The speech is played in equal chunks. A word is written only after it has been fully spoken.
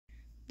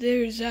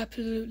There is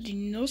absolutely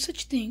no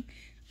such thing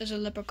as a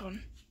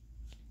leprechaun.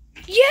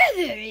 Yeah,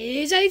 there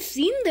is. I've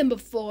seen them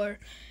before.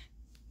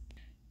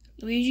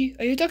 Luigi,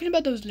 are you talking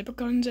about those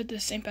leprechauns at the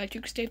St.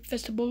 Patrick's Day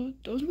Festival?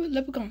 Those were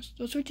leprechauns.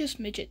 Those were just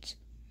midgets.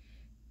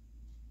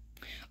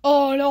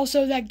 Oh, and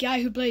also that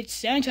guy who played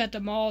Santa at the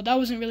mall. That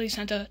wasn't really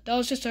Santa. That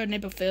was just our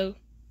neighbor Phil.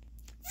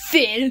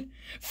 Phil?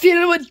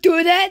 Phil would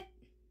do that?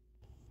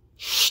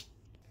 Shh.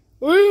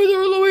 Hey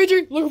there,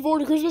 Luigi. Looking forward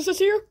to Christmas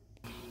this year?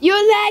 You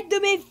lied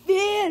to me,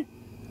 Phil.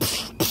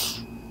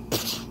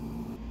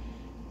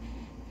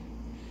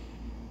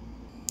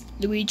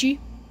 Luigi?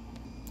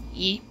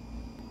 Yeah?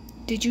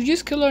 Did you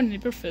just kill our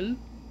neighbor Phil?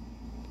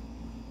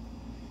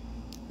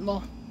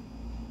 No.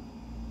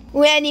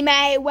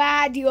 Anyway,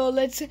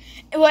 let's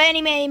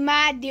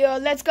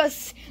go.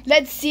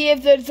 Let's see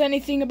if there's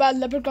anything about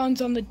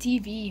leprechauns on the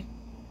TV.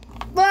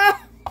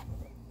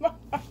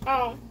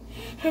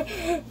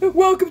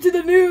 Welcome to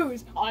the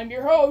news. I'm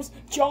your host,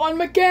 John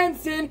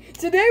McKenson.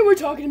 Today we're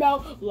talking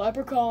about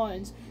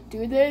leprechauns.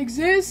 Do they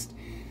exist?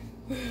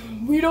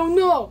 We don't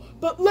know.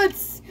 But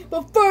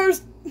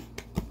first,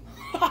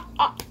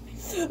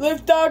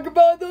 let's talk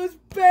about those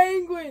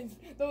penguins.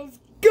 Those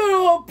good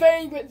old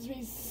penguins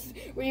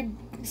we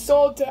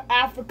sold to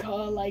Africa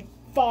like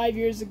 5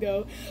 years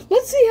ago.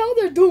 Let's see how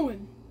they're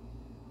doing.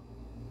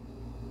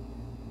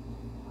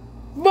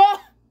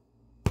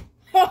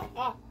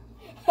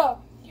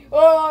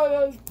 Oh,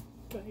 those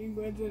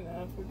penguins in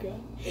Africa.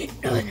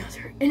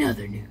 In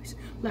other news,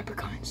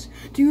 leprechauns.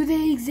 Do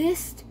they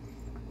exist?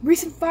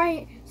 Recent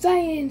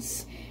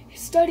science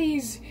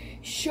studies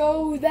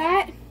show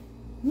that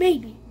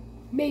maybe.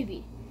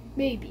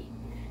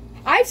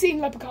 I've seen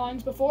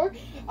leprechauns before.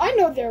 I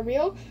know they're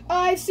real.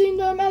 I've seen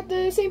them at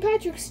the St.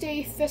 Patrick's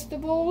Day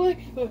Festival.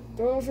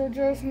 Those are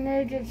just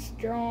midgets,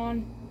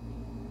 John.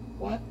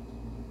 What?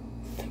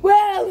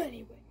 Well,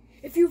 anyway,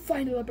 if you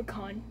find a little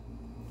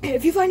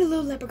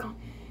leprechaun,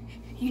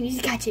 you need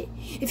to catch it.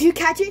 If you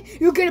catch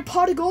it, you'll get a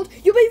pot of gold.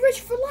 You'll be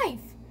rich for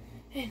life.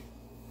 And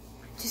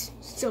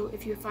so,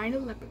 if you find a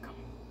leprechaun,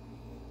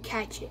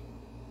 catch it.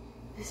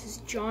 This is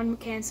John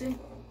McKenson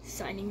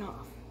signing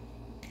off.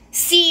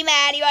 See,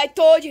 Mario, I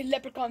told you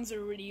leprechauns are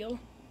real.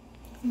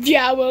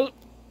 Yeah, well,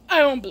 I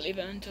don't believe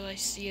it until I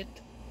see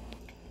it.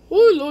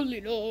 Oh,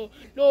 lolly la,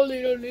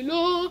 lolly lolly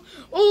la.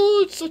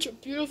 Oh, it's such a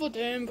beautiful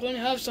day. I'm going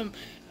to have some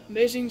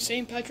amazing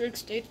St.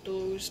 Patrick's Day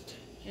toast.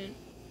 And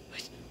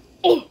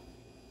oh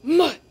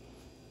my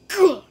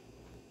God!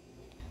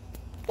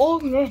 Oh,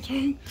 I'm a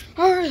leprechaun.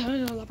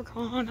 I'm a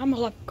leprechaun. I'm a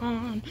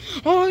leprechaun.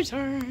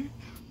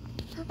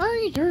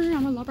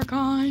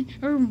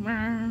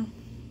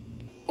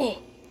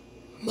 Oh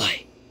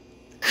my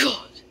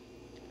God!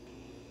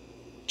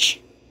 Shh.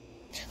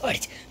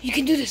 Alright, you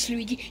can do this,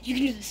 Luigi. You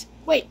can do this.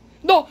 Wait,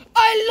 no,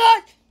 I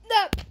love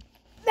that.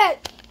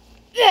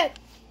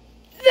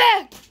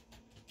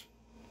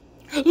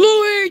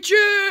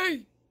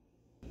 Luigi!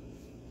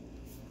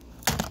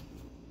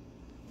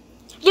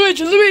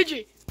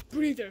 Luigi!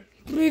 Breather.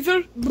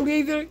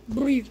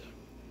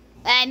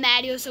 Hey,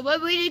 Mario, so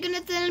what were you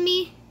gonna tell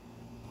me?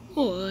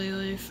 Oh,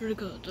 I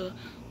forgot.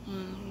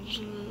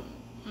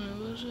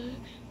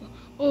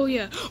 Oh,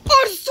 yeah.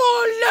 I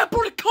saw a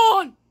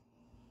leprechaun!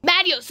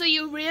 Mario, so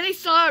you really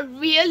saw a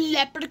real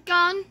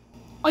leprechaun?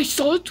 I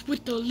saw it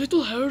with the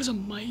little hairs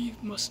on my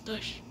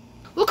mustache.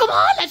 Well, come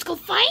on, let's go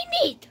find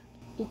it.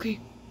 Okay.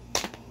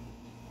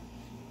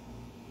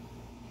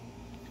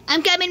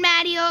 I'm coming,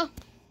 Mario.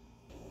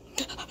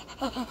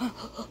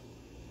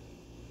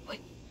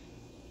 Wait.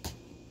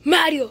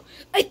 Mario,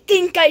 I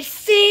think I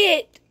see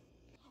it.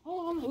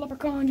 Oh, I'm a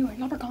leprechaun doing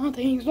leprechaun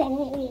things.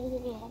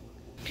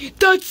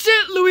 That's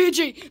it,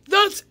 Luigi.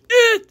 That's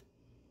it.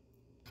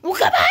 Well,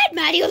 come on,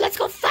 Mario. Let's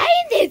go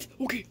find it.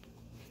 Okay.